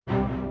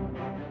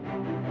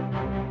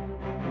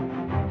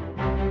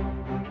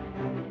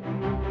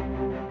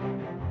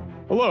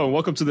Hello, and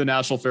welcome to the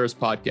National Affairs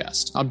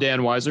Podcast. I'm Dan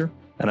Weiser.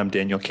 And I'm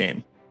Daniel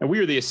Kane. And we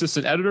are the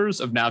assistant editors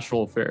of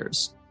National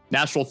Affairs.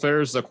 National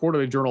Affairs is a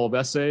quarterly journal of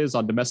essays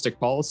on domestic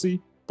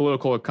policy,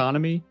 political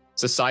economy,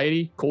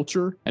 society,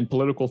 culture, and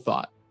political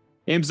thought.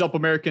 It aims to help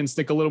Americans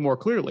think a little more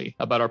clearly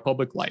about our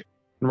public life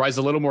and rise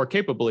a little more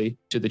capably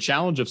to the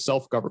challenge of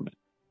self-government.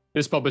 It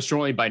is published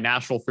jointly by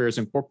National Affairs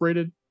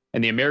Incorporated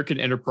and the American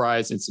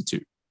Enterprise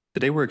Institute.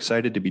 Today, we're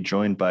excited to be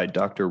joined by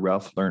Dr.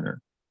 Ralph Lerner.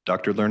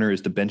 Dr. Lerner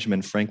is the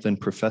Benjamin Franklin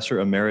Professor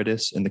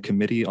Emeritus in the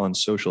Committee on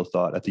Social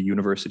Thought at the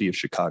University of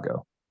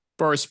Chicago.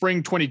 For our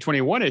spring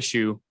 2021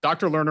 issue,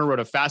 Dr. Lerner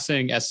wrote a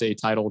fascinating essay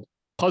titled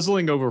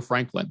Puzzling Over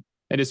Franklin.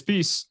 In his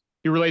piece,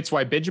 he relates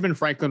why Benjamin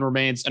Franklin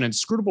remains an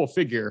inscrutable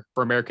figure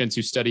for Americans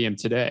who study him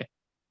today.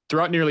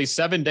 Throughout nearly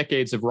 7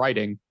 decades of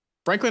writing,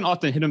 Franklin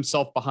often hid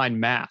himself behind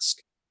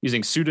masks,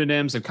 using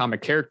pseudonyms and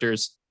comic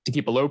characters to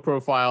keep a low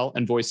profile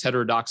and voice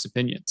heterodox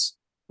opinions.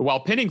 But while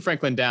pinning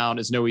Franklin down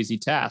is no easy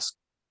task,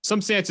 some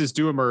stances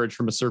do emerge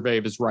from a survey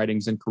of his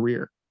writings and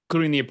career,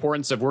 including the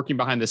importance of working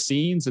behind the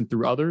scenes and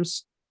through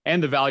others,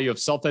 and the value of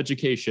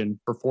self-education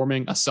for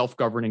forming a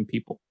self-governing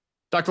people.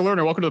 Dr.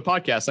 Lerner, welcome to the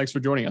podcast. Thanks for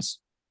joining us.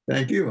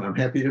 Thank you. I'm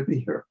happy to be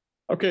here.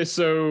 Okay,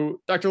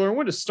 so Dr. Lerner, I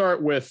want to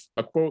start with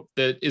a quote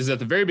that is at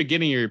the very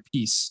beginning of your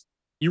piece.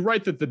 You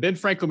write that the Ben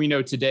Franklin we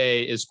know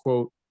today is,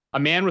 quote, a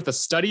man with a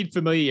studied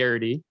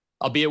familiarity,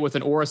 albeit with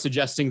an aura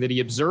suggesting that he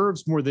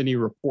observes more than he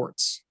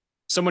reports.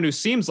 Someone who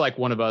seems like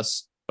one of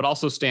us, but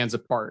also stands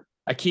apart,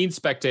 a keen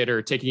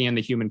spectator taking in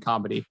the human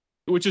comedy,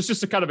 which is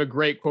just a kind of a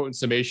great quote and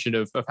summation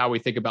of how we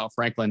think about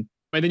Franklin.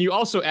 And then you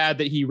also add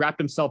that he wrapped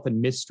himself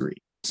in mystery.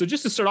 So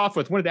just to start off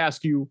with, I wanted to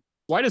ask you,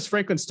 why does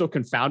Franklin still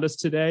confound us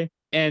today?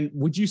 And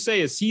would you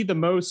say, is he the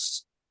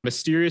most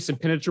mysterious and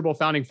penetrable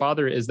founding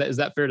father? Is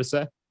that fair to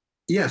say?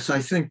 Yes, I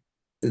think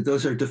that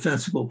those are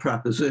defensible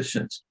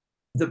propositions.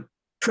 The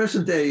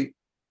present day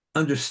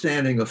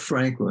understanding of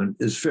Franklin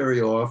is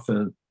very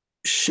often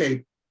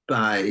shaped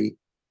by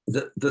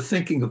the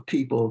thinking of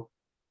people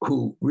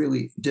who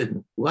really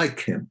didn't like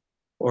him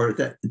or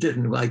that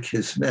didn't like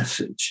his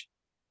message.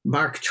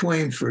 Mark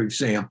Twain, for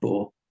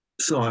example,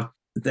 thought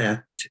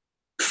that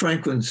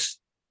Franklin's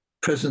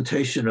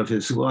presentation of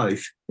his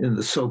life in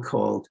the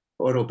so-called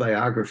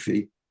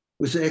autobiography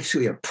was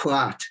actually a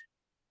plot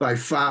by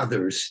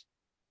fathers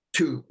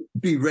to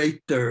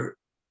berate their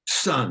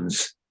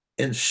sons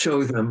and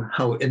show them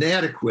how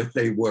inadequate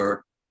they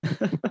were.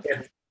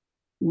 And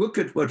look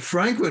at what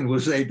Franklin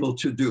was able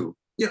to do.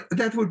 Yeah,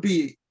 that would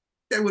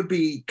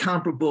be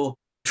comparable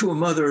to a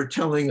mother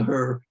telling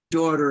her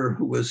daughter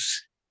who was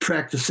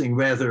practicing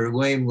rather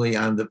lamely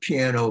on the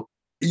piano,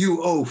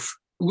 "You oaf,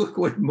 look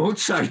what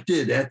Mozart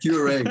did at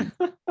your age."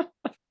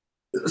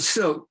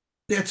 So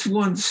that's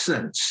one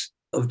sense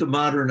of the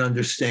modern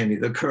understanding,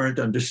 the current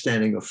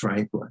understanding of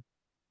Franklin,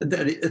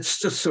 that it's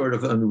just sort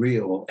of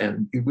unreal,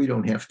 and we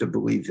don't have to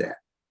believe that.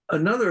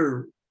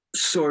 Another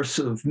source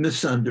of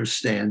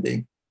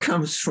misunderstanding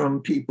comes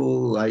from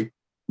people like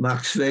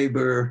Max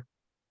Weber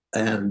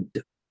and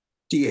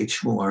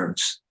D.H.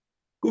 Lawrence,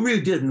 who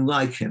really didn't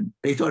like him.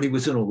 They thought he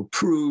was an old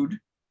prude,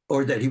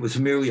 or that he was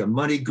merely a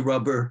money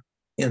grubber,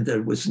 and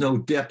there was no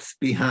depth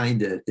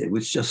behind it. It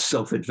was just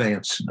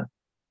self-advancement.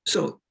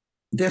 So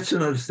that's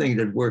another thing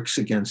that works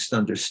against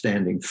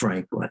understanding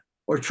Franklin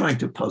or trying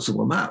to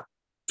puzzle him out.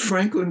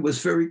 Franklin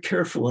was very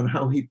careful in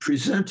how he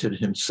presented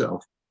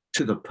himself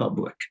to the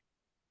public,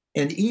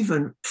 and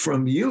even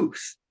from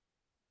youth.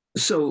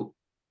 So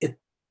it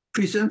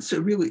presents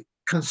a really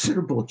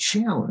considerable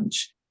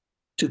challenge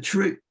to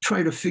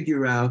try to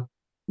figure out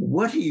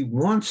what he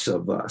wants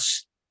of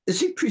us. Is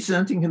he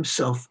presenting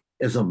himself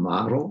as a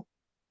model,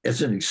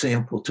 as an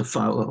example to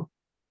follow?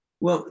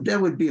 Well,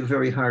 that would be a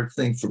very hard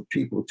thing for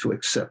people to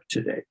accept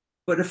today.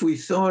 But if we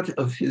thought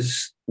of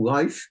his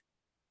life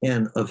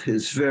and of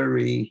his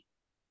very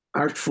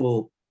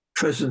artful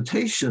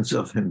presentations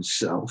of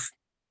himself,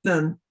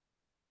 then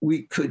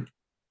we could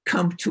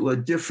come to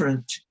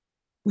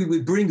we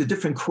would bring a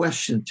different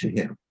question to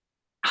him.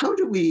 How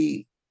do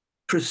we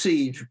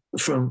proceed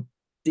from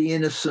the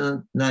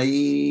innocent,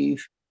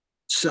 naive,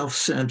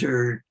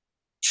 self-centered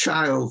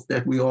child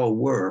that we all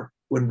were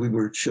when we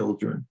were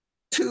children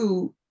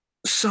to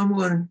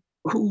someone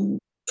who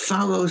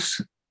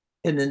follows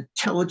an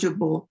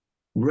intelligible,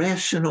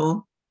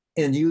 rational,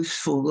 and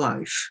useful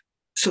life?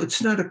 So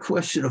it's not a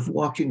question of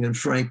walking in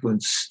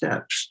Franklin's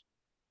steps,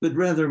 but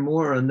rather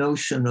more a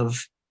notion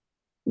of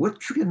what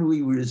can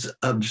we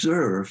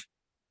observe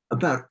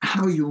about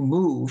how you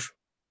move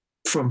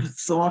from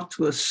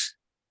thoughtless,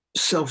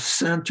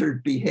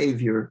 self-centered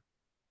behavior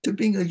to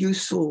being a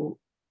useful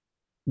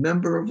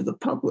member of the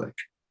public,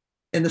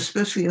 and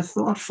especially a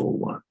thoughtful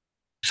one.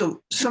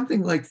 So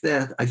something like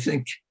that, I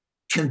think,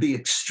 can be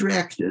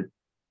extracted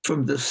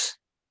from this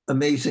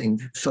amazing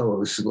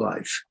fellow's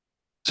life.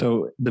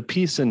 So the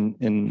piece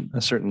in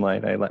a certain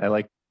light, I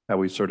like how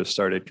we sort of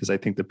started, because I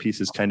think the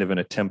piece is kind of an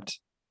attempt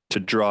to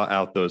draw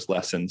out those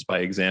lessons by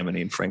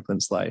examining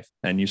Franklin's life.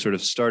 And you sort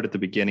of start at the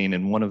beginning,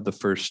 and one of the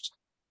first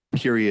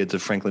periods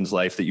of Franklin's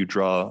life that you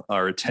draw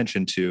our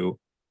attention to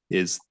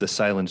is the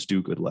Silence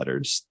Dogood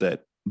letters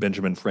that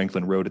Benjamin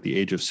Franklin wrote at the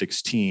age of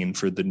 16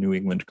 for the New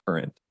England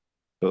Current,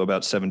 so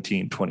about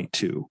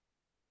 1722.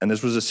 And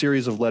this was a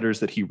series of letters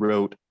that he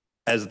wrote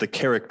as the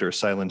character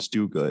Silence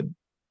Dogood.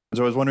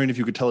 So I was wondering if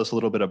you could tell us a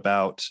little bit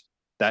about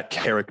that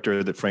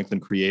character that Franklin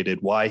created,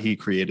 why he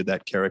created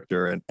that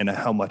character, and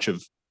how much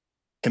of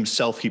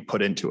himself he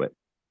put into it.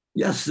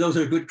 Yes, those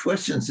are good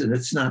questions. And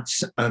it's not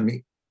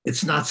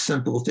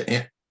simple to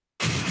answer.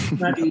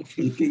 Not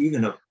easy to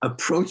even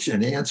approach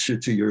an answer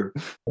to your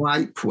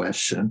why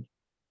question.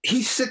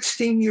 He's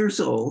 16 years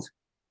old,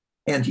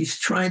 and he's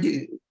trying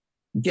to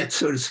get,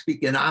 so to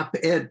speak, an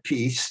op-ed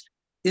piece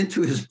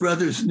into his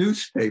brother's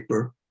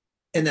newspaper.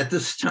 And at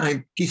this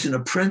time, he's an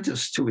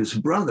apprentice to his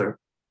brother.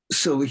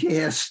 So he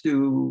has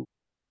to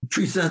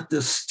present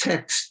this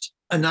text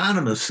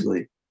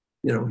anonymously.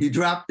 He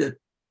dropped it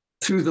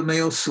through the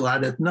mail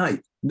slot at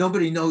night.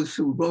 Nobody knows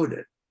who wrote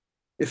it.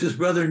 If his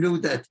brother knew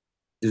that,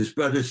 his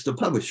brother's the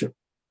publisher.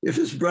 If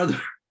his brother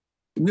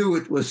knew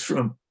it was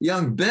from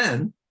young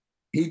Ben,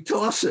 he'd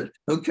toss it.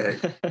 Okay.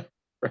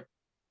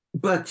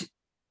 But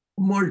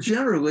more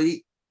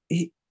generally,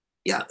 he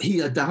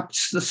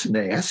adopts this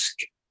mask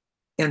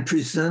and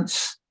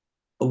presents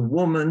a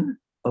woman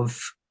of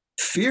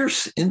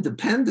fierce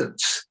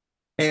independence.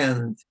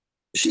 And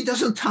she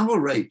doesn't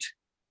tolerate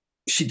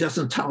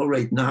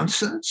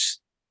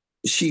nonsense.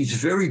 She's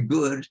very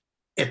good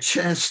at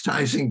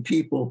chastising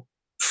people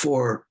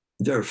for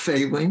their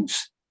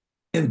failings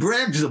and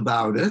brags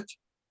about it.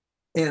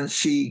 And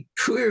she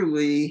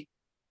clearly,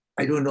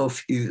 I don't know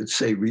if you would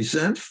say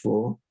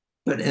resentful,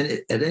 but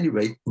at any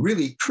rate,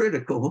 really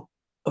critical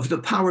of the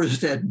powers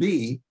that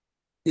be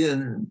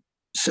in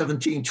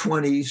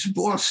 1720s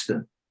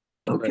Boston.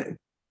 Okay. Right.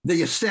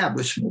 The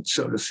establishment,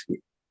 so to speak.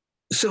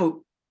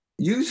 So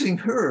using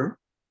her,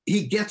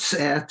 he gets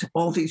at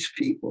all these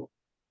people,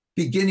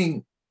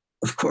 beginning,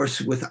 of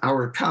course, with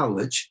our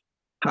college,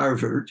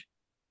 Harvard.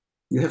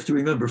 You have to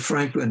remember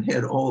Franklin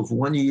had all of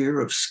 1 year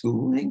of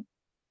schooling.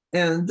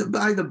 And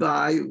by the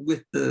by,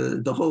 with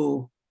the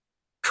whole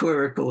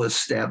clerical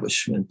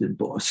establishment in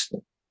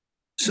Boston.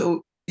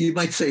 So you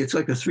might say it's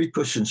like a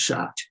 3-cushion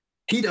shot.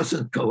 He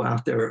doesn't go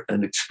out there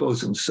and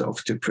expose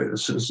himself to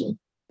criticism.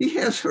 He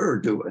has her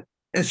do it.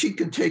 And she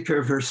can take care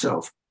of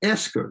herself.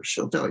 Ask her,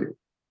 she'll tell you.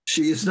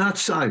 She is not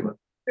silent.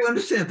 You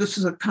understand, this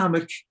is a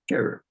comic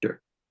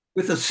character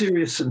with a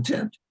serious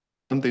intent.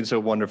 Something so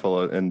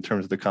wonderful in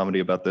terms of the comedy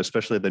about this,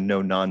 especially the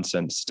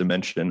no-nonsense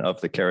dimension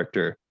of the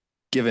character,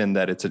 given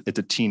that it's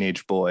a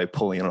teenage boy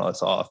pulling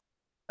us off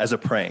as a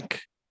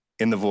prank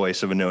in the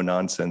voice of a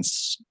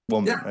no-nonsense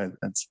woman. Yeah.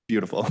 That's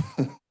beautiful.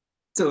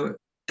 So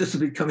this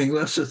is becoming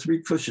less a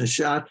 3-cushion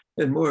shot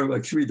and more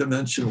like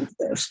 3-dimensional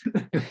desk.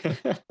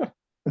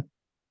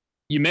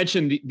 You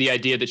mentioned the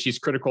idea that she's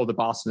critical of the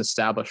Boston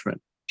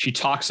establishment. She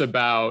talks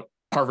about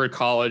Harvard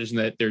College and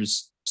that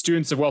there's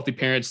students of wealthy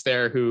parents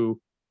there who,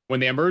 when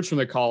they emerge from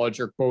the college,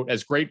 are, quote,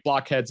 as great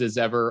blockheads as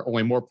ever,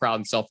 only more proud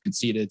and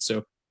self-conceited.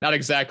 So not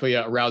exactly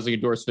a rousing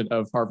endorsement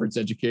of Harvard's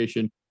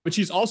education. But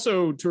she's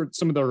also, toward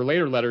some of the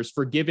later letters,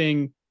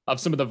 forgiving of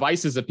some of the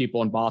vices of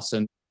people in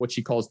Boston, what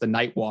she calls the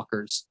night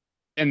walkers.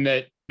 And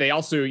that they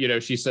also,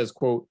 she says,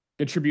 quote,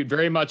 contribute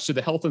very much to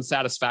the health and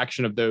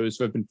satisfaction of those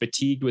who have been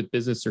fatigued with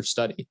business or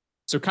study.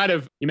 So kind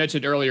of, you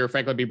mentioned earlier,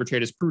 Franklin being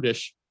portrayed as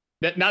prudish.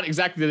 That not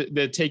exactly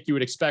the take you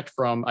would expect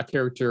from a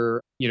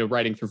character,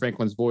 writing through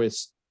Franklin's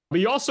voice. But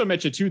you also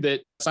mentioned, too,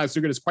 that Silence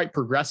Dogood is quite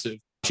progressive.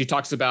 She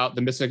talks about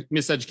the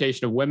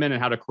miseducation of women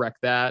and how to correct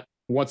that,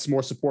 wants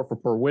more support for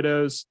poor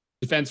widows,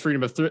 defends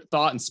freedom of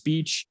thought and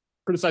speech,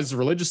 criticizes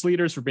religious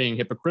leaders for being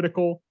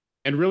hypocritical,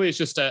 and really is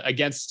just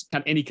against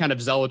any kind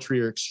of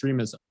zealotry or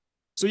extremism.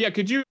 So, yeah,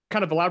 could you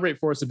kind of elaborate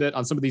for us a bit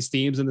on some of these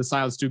themes in the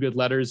Silence Dogood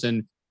letters,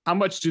 and how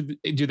much do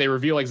they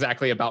reveal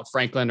exactly about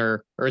Franklin,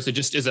 or is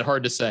it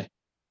hard to say?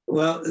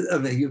 Well, I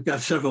mean, you've got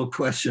several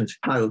questions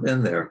piled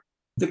in there.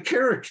 The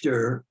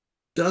character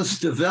does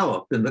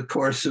develop in the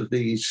course of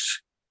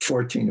these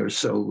 14 or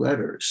so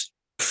letters.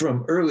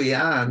 From early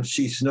on,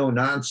 she's no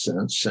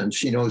nonsense and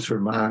she knows her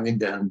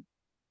mind, and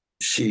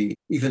she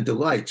even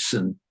delights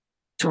in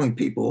telling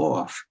people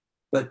off.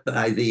 But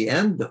by the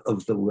end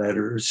of the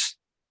letters,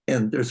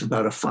 and there's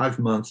about a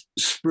 5-month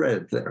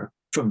spread there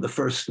from the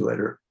first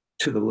letter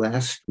to the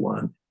last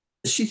one,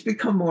 she's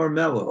become more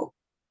mellow.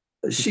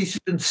 She's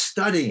been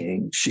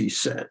studying, she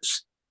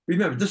says.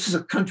 Remember, this is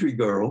a country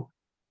girl,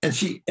 and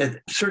she,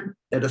 at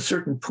a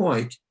certain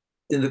point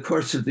in the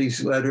course of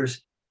these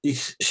letters,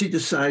 she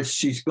decides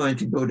she's going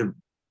to go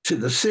to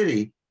the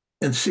city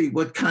and see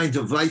what kinds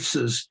of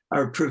vices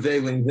are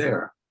prevailing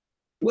there.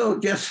 Well,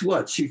 guess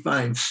what? She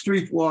finds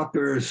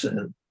streetwalkers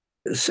and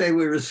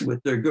sailors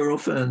with their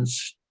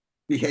girlfriends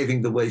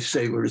behaving the way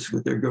sailors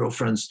with their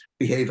girlfriends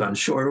behave on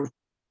shore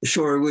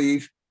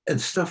leave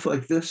and stuff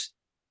like this.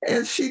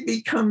 And she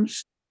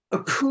becomes a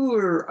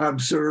cooler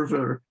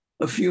observer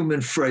of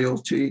human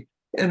frailty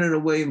and in a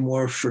way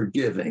more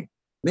forgiving.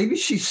 Maybe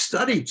she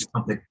studied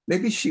something.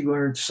 Maybe she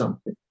learned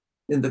something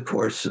in the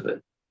course of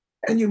it.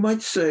 And you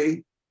might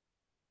say,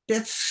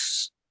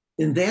 that's,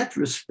 in that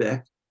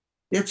respect,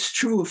 That's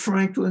true of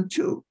Franklin,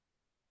 too.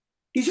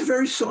 He's a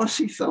very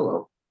saucy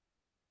fellow.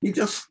 You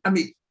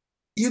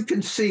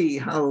can see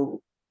how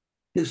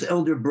his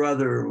elder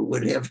brother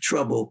would have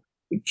trouble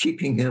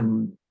keeping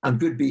him on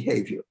good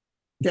behavior.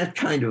 That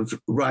kind of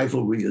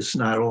rivalry is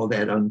not all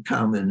that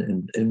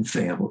uncommon in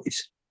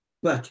families.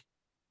 But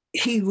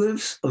he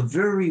lives a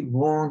very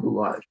long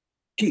life,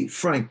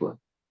 Franklin.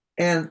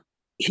 And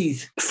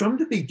from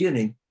the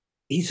beginning,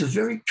 he's a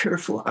very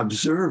careful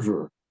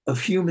observer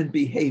of human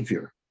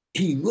behavior.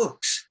 He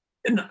looks,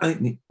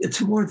 and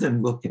it's more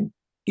than looking.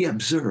 He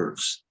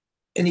observes,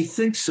 and he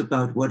thinks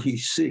about what he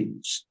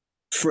sees: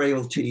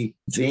 frailty,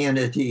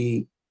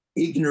 vanity,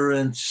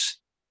 ignorance,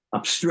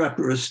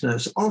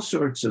 obstreperousness, all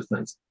sorts of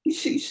things. He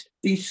sees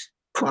these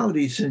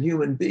qualities in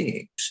human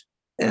beings,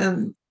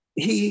 and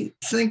he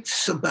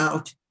thinks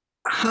about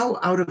how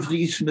out of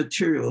these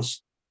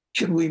materials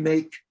can we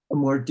make a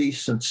more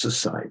decent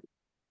society,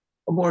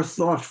 a more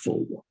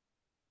thoughtful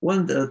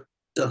one that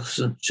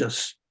doesn't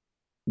just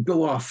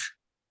go off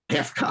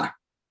half-cocked.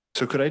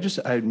 So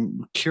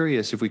I'm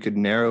curious if we could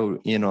narrow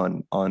in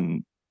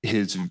on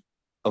his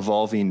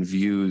evolving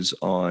views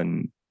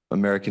on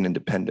American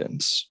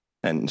independence.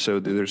 And so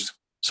there's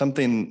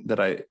something that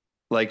I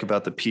like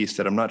about the piece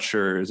that I'm not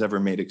sure is ever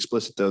made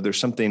explicit, though. There's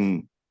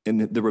something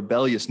in the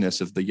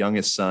rebelliousness of the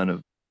youngest son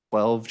of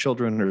 12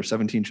 children or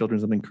 17 children,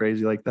 something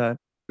crazy like that,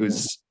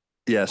 who's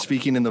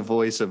speaking in the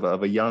voice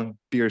of a young,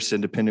 fierce,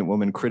 independent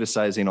woman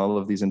criticizing all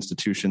of these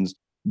institutions,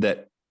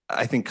 that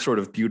I think sort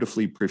of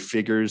beautifully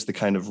prefigures the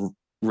kind of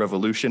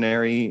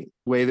revolutionary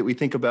way that we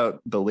think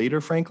about the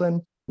later Franklin.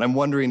 And I'm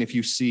wondering if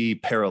you see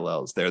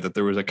parallels there, that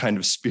there was a kind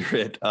of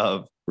spirit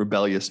of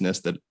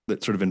rebelliousness that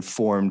sort of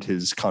informed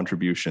his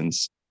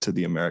contributions to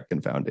the American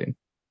founding.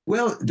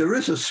 Well, there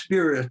is a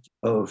spirit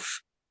of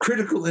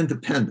critical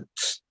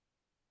independence,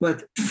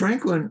 but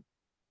Franklin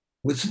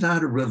was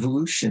not a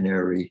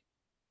revolutionary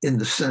in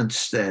the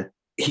sense that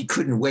he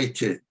couldn't wait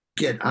to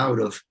get out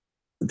of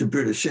the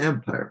British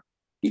Empire.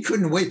 He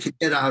couldn't wait to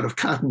get out of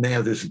Cotton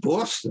Mather's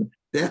Boston,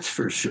 that's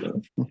for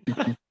sure.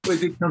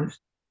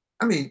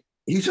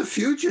 He's a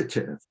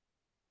fugitive.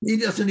 He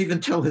doesn't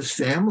even tell his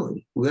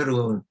family, let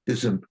alone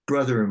his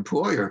brother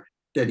employer,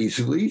 that he's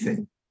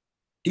leaving.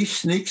 He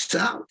sneaks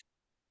out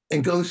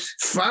and goes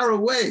far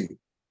away,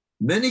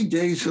 many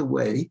days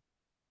away,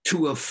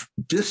 to a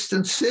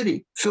distant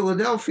city,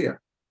 Philadelphia.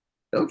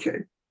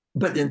 Okay.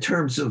 But in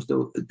terms of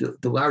the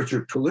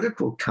larger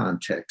political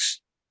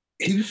context,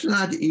 he was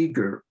not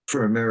eager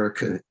for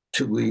America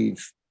to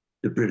leave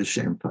the British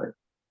Empire.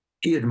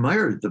 He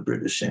admired the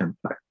British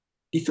Empire.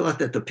 He thought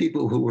that the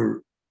people who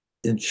were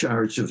in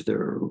charge of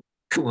their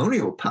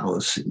colonial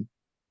policy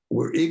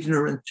were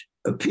ignorant,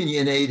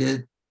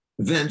 opinionated,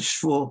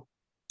 vengeful,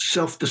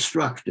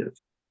 self-destructive.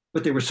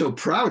 But they were so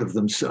proud of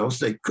themselves,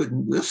 they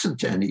couldn't listen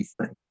to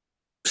anything.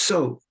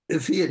 So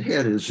if he had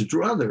had his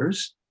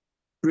druthers,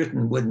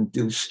 Britain wouldn't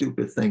do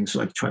stupid things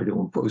like try to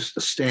impose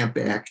the Stamp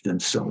Act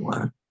and so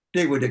on.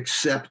 They would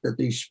accept that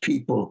these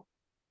people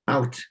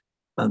out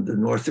on the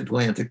North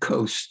Atlantic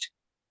coast,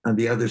 on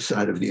the other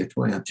side of the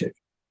Atlantic,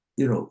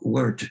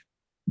 weren't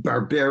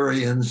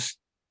barbarians,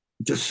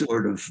 just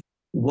sort of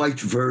white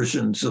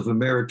versions of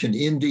American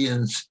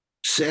Indians,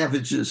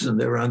 savages in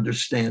their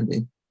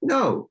understanding.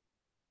 No,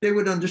 they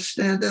would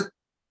understand that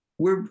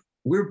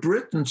we're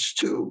Britons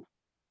too.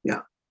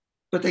 Yeah,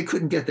 but they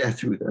couldn't get that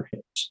through their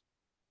heads.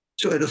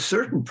 So at a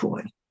certain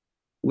point,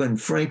 when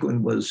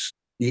Franklin was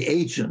the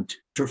agent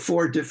for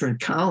 4 different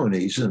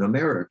colonies in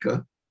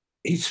America,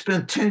 he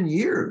spent 10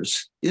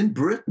 years in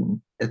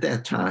Britain at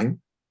that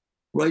time,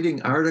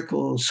 writing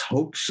articles,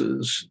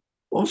 hoaxes,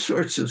 all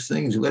sorts of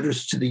things,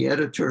 letters to the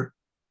editor,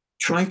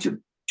 trying to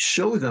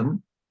show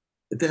them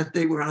that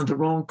they were on the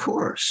wrong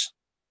course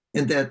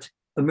and that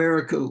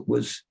America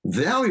was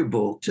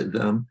valuable to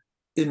them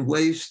in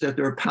ways that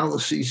their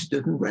policies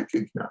didn't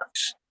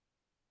recognize.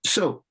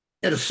 So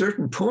at a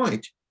certain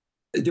point,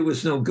 there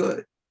was no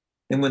good.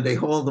 And when they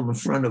hauled them in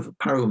front of a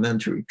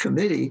parliamentary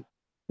committee,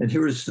 and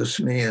here is this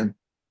man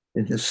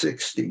in his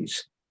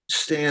 60s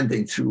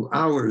standing through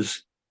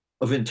hours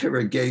of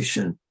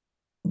interrogation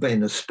by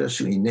an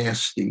especially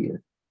nasty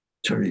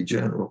attorney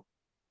general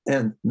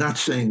and not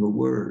saying a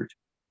word,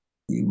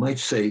 you might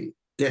say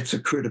that's a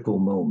critical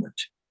moment.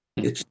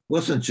 It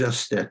wasn't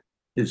just that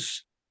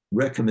his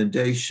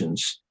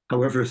recommendations,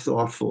 however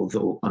thoughtful,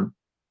 though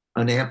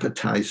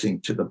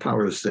unappetizing to the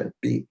powers that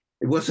be,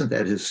 it wasn't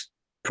that his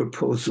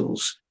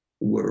proposals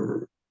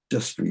were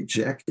just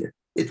rejected.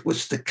 It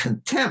was the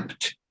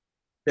contempt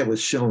that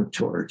was shown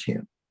toward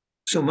him.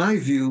 So my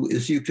view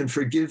is you can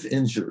forgive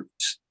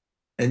injuries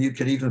and you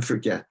can even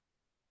forget,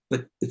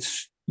 but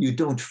you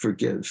don't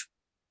forgive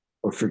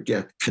or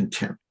forget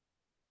contempt.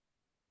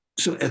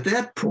 So at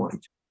that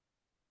point,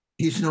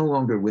 he's no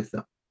longer with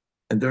them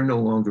and they're no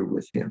longer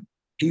with him.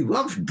 He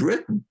loved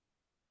Britain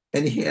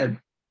and he had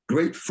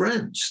great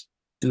friends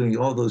during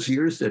all those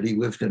years that he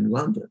lived in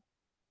London.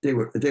 They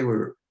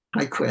were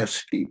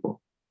high-class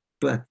people,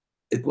 but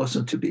it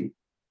wasn't to be.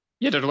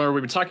 Yeah, Dr. Lerner,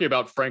 we've been talking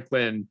about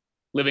Franklin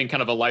living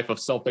kind of a life of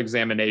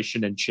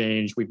self-examination and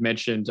change. We've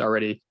mentioned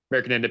already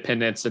American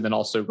independence and then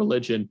also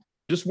religion.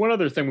 Just one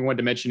other thing we wanted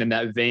to mention in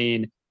that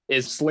vein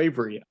is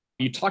slavery.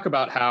 You talk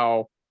about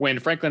how when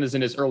Franklin is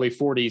in his early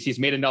 40s, he's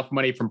made enough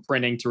money from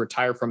printing to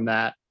retire from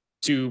that,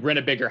 to rent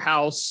a bigger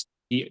house.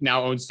 He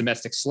now owns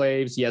domestic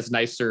slaves. He has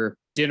nicer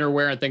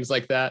dinnerware and things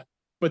like that.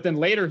 But then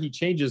later he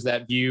changes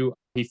that view.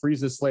 He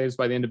frees his slaves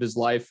by the end of his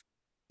life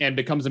and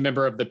becomes a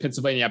member of the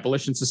Pennsylvania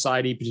Abolition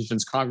Society,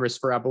 petitions Congress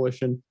for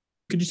abolition.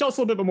 Could you tell us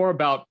a little bit more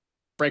about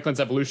Franklin's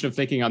evolution of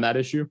thinking on that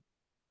issue?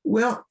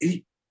 Well,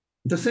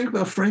 the thing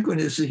about Franklin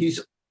is that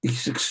he's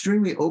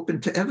extremely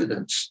open to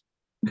evidence.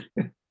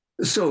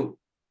 So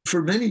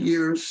for many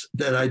years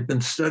that I'd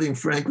been studying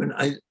Franklin,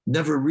 I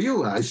never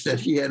realized that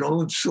he had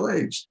owned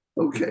slaves.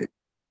 Okay,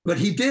 but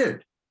he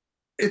did.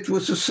 It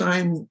was a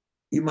sign,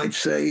 you might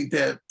say,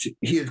 that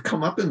he had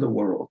come up in the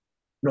world.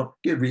 No,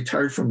 he had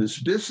retired from his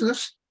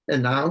business,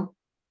 and now,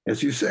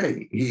 as you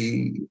say,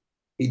 he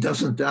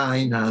doesn't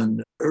dine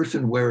on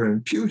earthenware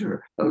and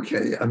pewter.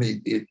 Okay, I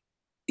mean,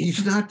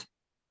 he's not,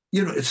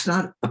 it's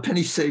not a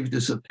penny saved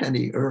is a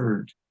penny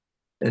earned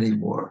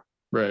anymore.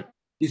 Right.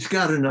 He's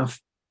got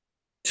enough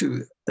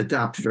to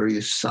adopt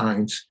various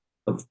signs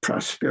of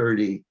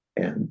prosperity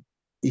and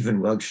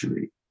even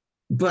luxury.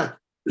 But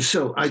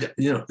so I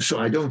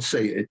don't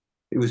say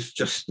it was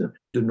just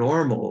the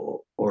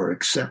normal or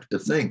accept the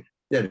thing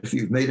that if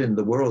you've made it in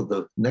the world,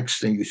 the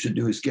next thing you should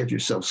do is get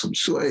yourself some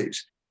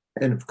slaves.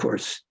 And of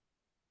course,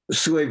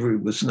 slavery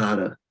was not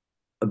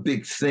a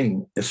big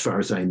thing, as far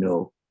as I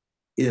know,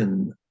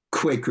 in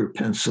Quaker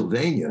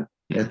Pennsylvania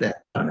at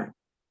that time.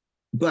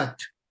 But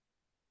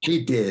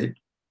he did.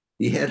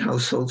 He had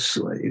household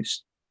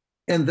slaves.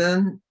 And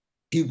then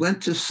he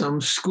went to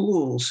some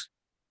schools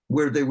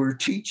where they were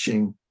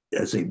teaching,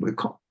 as they would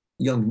call,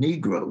 young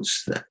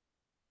Negroes then,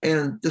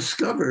 and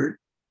discovered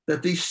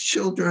that these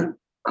children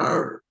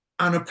are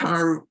on a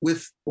par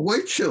with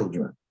white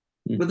children.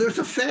 But there's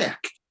a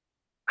fact.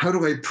 How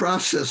do I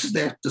process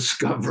that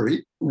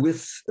discovery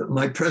with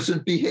my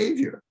present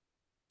behavior?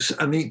 So,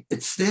 I mean,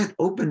 it's that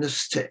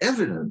openness to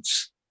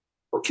evidence.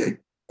 Okay.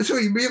 And so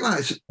you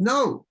realize,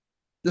 no,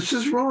 this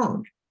is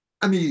wrong.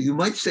 I mean, you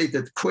might say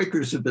that the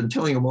Quakers have been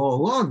telling him all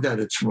along that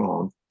it's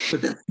wrong,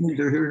 but that's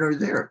neither here nor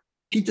there.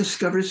 He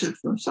discovers it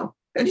for himself.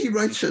 And he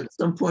writes at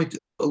some point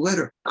a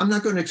letter. I'm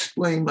not going to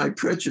explain my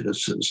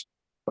prejudices.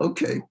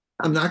 Okay.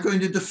 I'm not going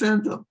to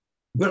defend them,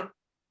 but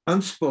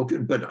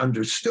unspoken, but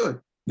understood.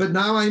 But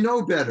now I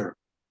know better.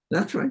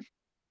 That's right.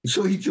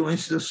 So he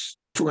joins this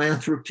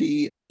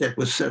philanthropy that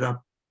was set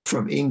up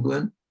from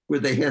England, where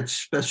they had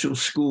special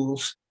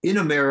schools in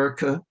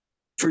America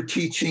for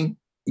teaching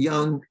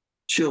young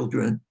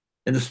children,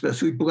 and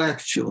especially Black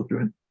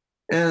children.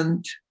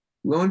 And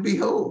lo and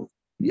behold,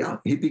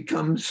 he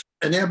becomes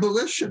an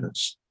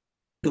abolitionist.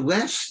 The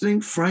last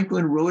thing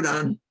Franklin wrote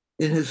on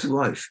in his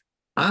life,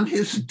 on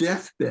his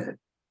deathbed,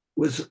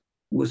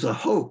 was a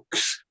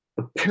hoax,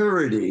 a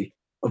parody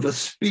of a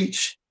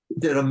speech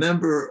that a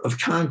member of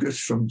Congress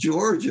from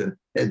Georgia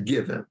had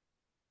given.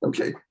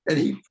 Okay. And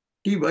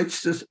he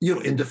writes this,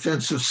 in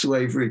defense of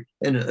slavery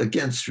and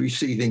against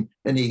receiving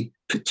any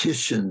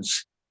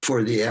petitions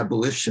for the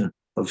abolition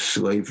of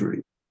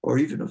slavery or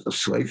even of the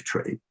slave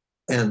trade.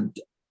 And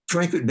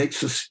Franklin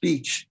makes a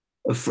speech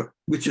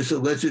which is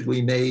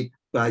allegedly made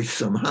by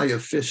some high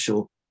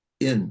official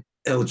in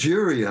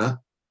Algeria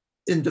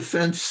in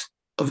defense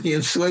of the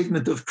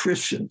enslavement of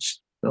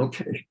Christians.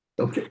 Okay.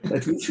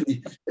 At least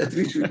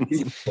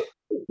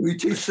we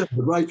teach them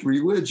the right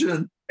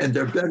religion, and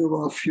they're better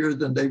off here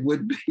than they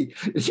would be,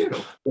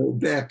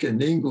 back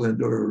in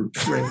England or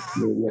France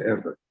or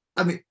wherever.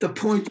 I mean, the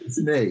point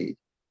is made.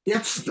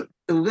 That's the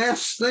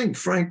last thing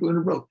Franklin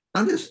wrote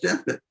on his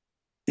deathbed.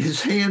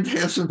 His hand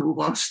hasn't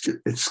lost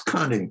its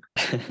cunning.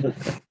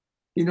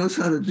 He knows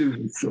how to do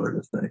this sort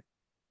of thing.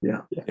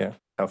 Yeah. Yeah.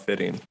 How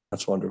fitting.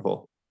 That's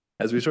wonderful.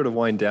 As we sort of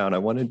wind down, I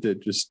wanted to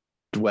just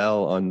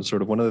dwell on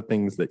sort of one of the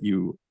things that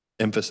you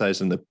emphasize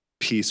in the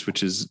piece,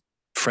 which is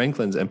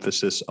Franklin's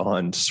emphasis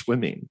on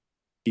swimming.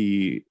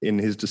 He, in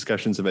his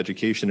discussions of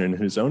education and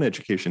his own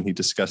education, he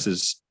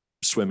discusses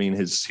swimming.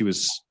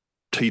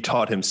 He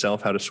taught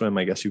himself how to swim.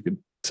 I guess you could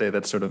say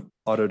that's sort of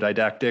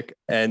autodidactic.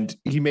 And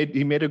he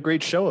made a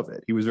great show of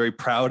it. He was very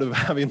proud of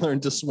having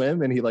learned to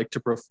swim, and he liked to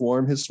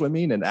perform his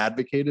swimming and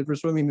advocated for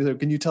swimming. So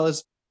can you tell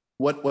us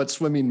what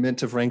swimming meant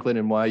to Franklin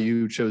and why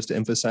you chose to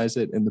emphasize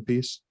it in the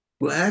piece?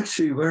 Well, I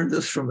actually learned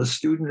this from a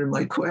student in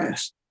my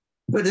class,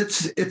 but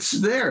it's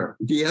there.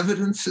 The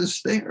evidence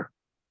is there.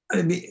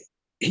 I mean,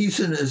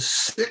 he's in his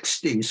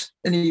 60s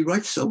and he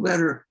writes a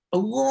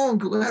long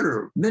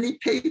letter, many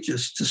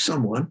pages to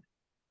someone,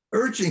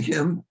 urging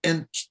him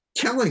and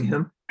telling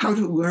him how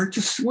to learn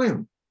to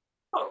swim.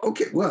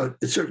 Okay, well,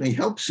 it certainly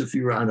helps if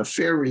you're on a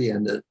ferry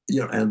and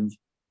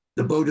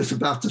the boat is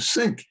about to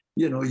sink.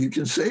 You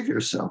can save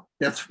yourself.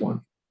 That's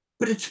one.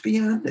 But it's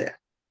beyond that.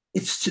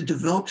 It's to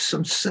develop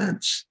some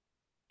sense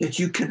that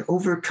you can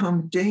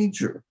overcome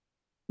danger,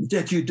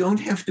 that you don't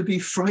have to be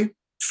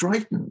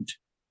frightened,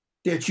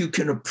 that you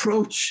can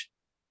approach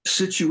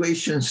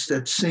situations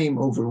that seem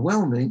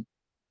overwhelming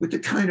with the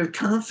kind of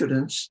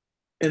confidence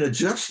and a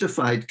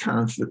justified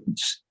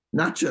confidence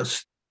not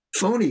just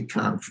phony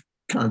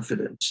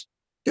confidence,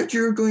 that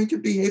you're going to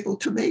be able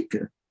to make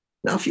it.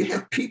 Now, if you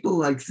have people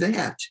like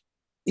that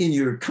in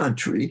your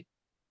country,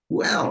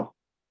 well,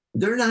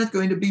 they're not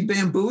going to be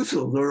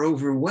bamboozled or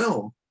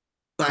overwhelmed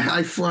by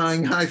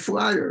high-flying high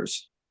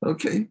flyers,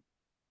 okay?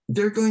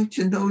 They're going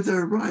to know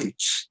their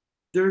rights.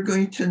 They're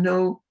going to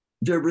know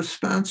their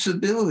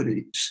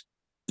responsibilities.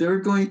 They're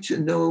going to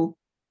know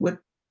what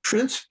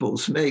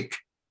principles make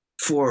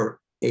for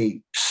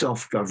a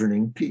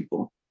self-governing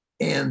people.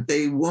 And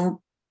they won't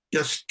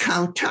just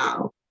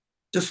kowtow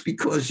just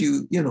because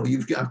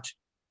you've got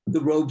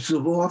the robes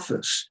of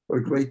office or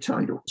great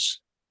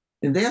titles.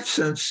 In that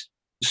sense,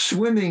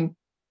 swimming,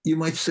 you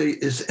might say,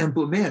 is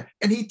emblematic.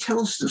 And he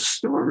tells the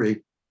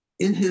story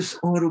in his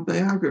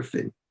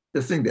autobiography,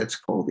 the thing that's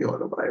called the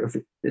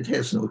autobiography. It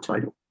has no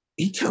title.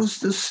 He tells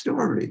the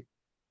story.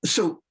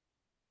 So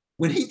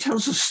when he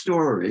tells a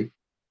story,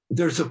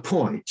 there's a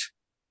point.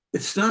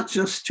 It's not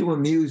just to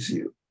amuse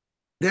you.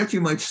 That,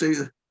 you might say,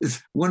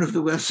 is one of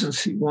the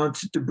lessons he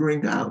wanted to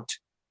bring out.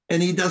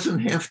 And he doesn't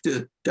have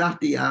to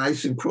dot the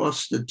I's and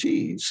cross the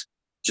T's.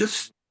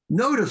 Just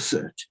notice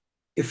it.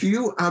 If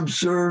you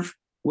observe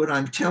what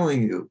I'm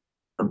telling you,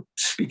 I'm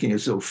speaking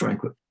as though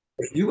Franklin,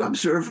 if you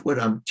observe what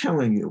I'm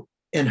telling you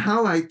and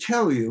how I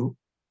tell you,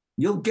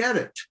 you'll get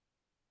it.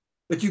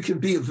 But you can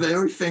be a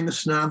very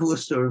famous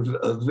novelist or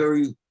a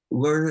very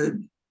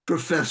learned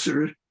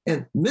professor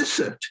and miss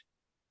it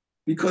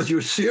because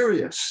you're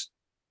serious.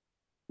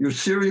 You're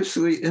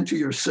seriously into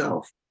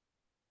yourself.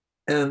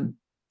 And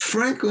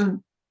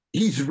Franklin,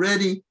 he's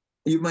ready.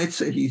 You might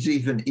say he's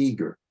even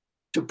eager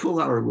to pull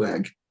our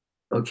leg.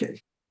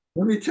 Okay,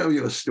 let me tell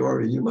you a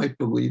story. You might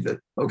believe it.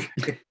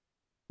 Okay.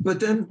 But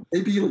then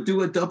maybe you'll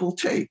do a double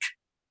take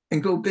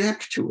and go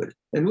back to it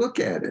and look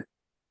at it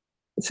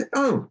and say,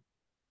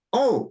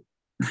 oh,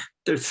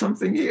 there's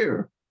something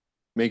here.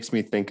 Makes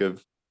me think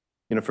of,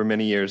 for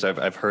many years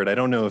I've heard, I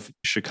don't know if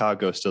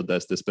Chicago still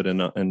does this, but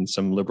in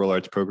some liberal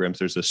arts programs,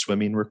 there's a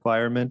swimming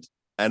requirement.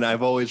 And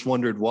I've always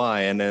wondered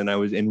why. And then I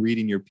was in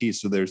reading your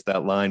piece. So there's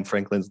that line,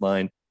 Franklin's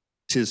line,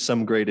 "'Tis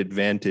some great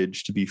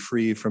advantage to be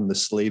free from the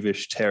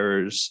slavish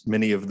terrors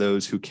many of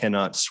those who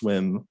cannot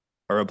swim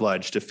are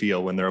obliged to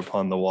feel when they're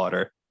upon the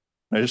water."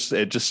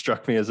 It just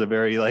struck me as a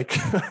very I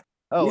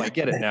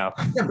get it now.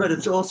 Yeah, but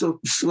it's also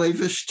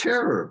slavish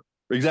terror.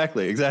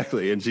 Exactly.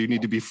 And so you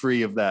need to be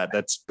free of that.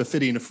 That's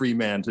befitting a free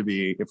man to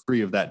be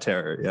free of that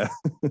terror. Yeah.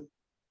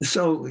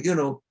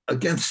 So,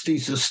 against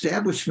these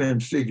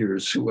establishment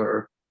figures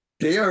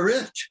they are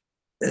rich,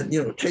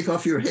 and, take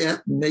off your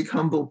hat and make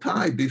humble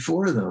pie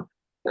before them.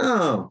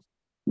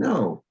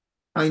 No.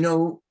 I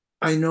know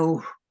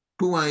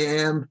who I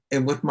am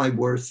and what my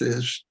worth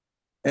is.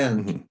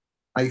 And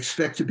I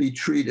expect to be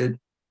treated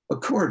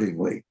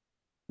accordingly,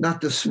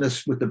 not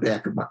dismissed with the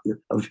back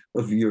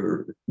of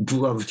your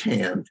gloved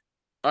hand.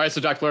 All right,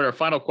 so Dr. Lerner,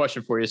 final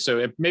question for you.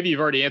 So maybe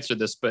you've already answered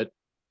this, but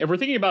if we're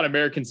thinking about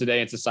Americans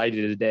today and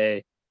society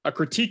today, a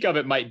critique of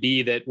it might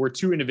be that we're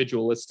too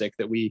individualistic,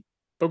 that we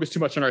focus too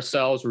much on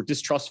ourselves, we're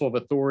distrustful of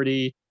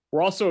authority.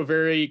 We're also a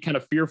very kind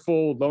of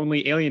fearful,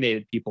 lonely,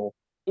 alienated people.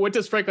 What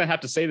does Franklin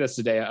have to say to us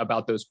today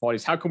about those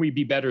qualities? How can we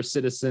be better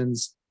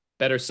citizens,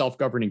 better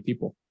self-governing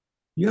people?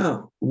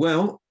 Yeah,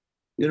 well,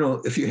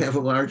 if you have a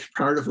large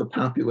part of a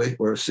population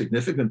or a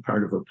significant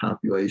part of a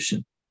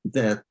population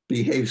that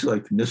behaves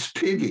like Miss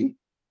Piggy,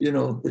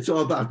 it's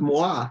all about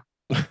moi,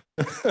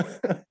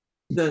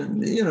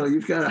 then,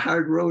 you've got a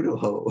hard row to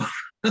hoe.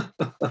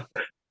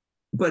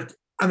 But,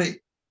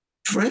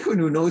 Franklin,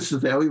 who knows the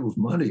value of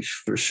money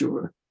for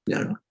sure,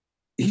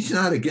 he's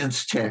not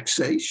against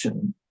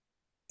taxation.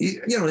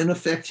 In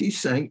effect, he's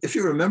saying, if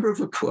you're a member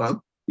of a club,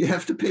 you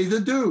have to pay the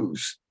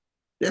dues.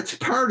 That's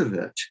part of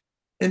it.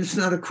 And it's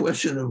not a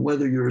question of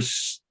whether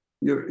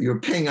you're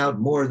paying out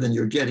more than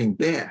you're getting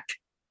back.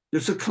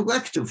 There's a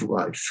collective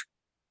life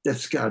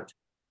that's got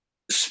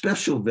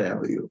special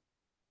value.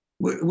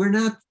 We're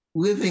not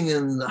living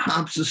in the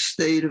Hobbes'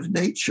 state of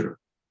nature.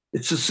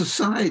 It's a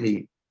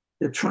society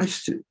that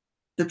tries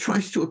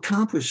to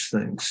accomplish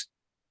things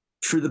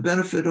for the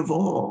benefit of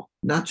all,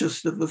 not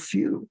just of a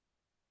few.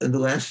 In the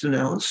last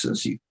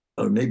analysis,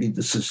 or maybe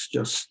this is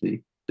just the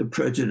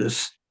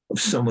prejudice of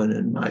someone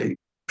in my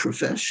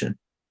profession.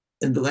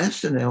 In the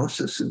last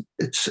analysis,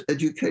 it's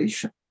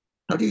education.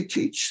 How do you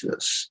teach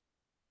this?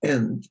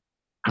 And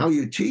how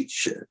you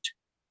teach it,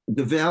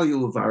 the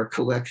value of our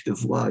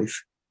collective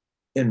life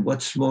and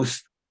what's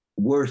most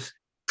worth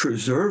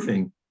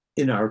preserving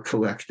in our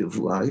collective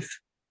life,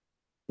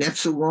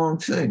 that's a long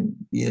thing.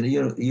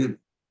 You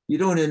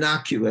don't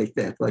inoculate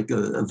that like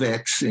a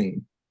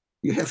vaccine.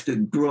 You have to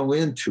grow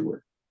into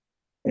it.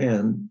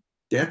 And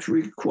that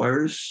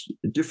requires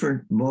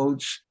different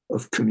modes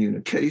of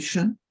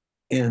communication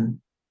and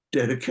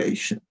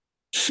dedication.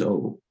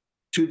 So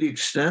to the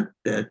extent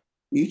that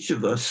each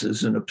of us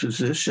is in a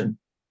position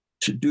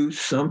to do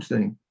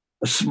something,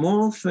 a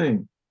small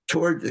thing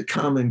toward the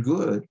common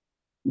good,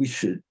 we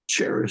should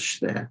cherish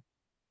that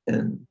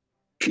and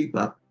keep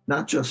up,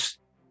 not just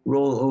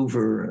roll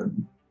over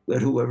and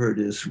let whoever it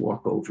is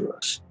walk over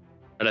us.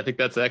 And I think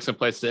that's an excellent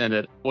place to end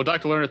it. Well,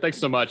 Dr. Lerner, thanks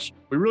so much.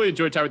 We really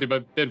enjoyed talking with you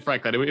about Ben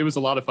Franklin. It was a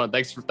lot of fun.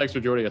 Thanks for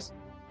joining us.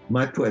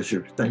 My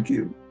pleasure. Thank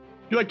you.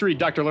 If you'd like to read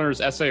Dr. Lerner's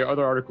essay or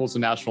other articles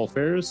in National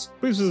Affairs,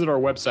 please visit our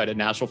website at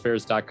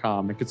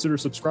nationalaffairs.com and consider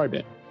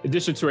subscribing. In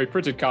addition to a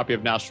printed copy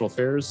of National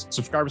Affairs,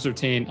 subscribers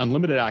obtain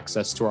unlimited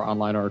access to our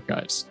online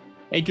archives.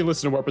 And you can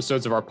listen to more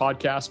episodes of our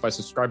podcast by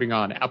subscribing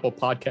on Apple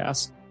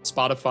Podcasts,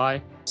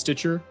 Spotify,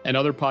 Stitcher, and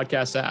other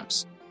podcast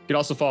apps. You can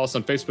also follow us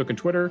on Facebook and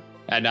Twitter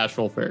at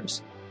National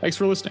Affairs. Thanks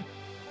for listening.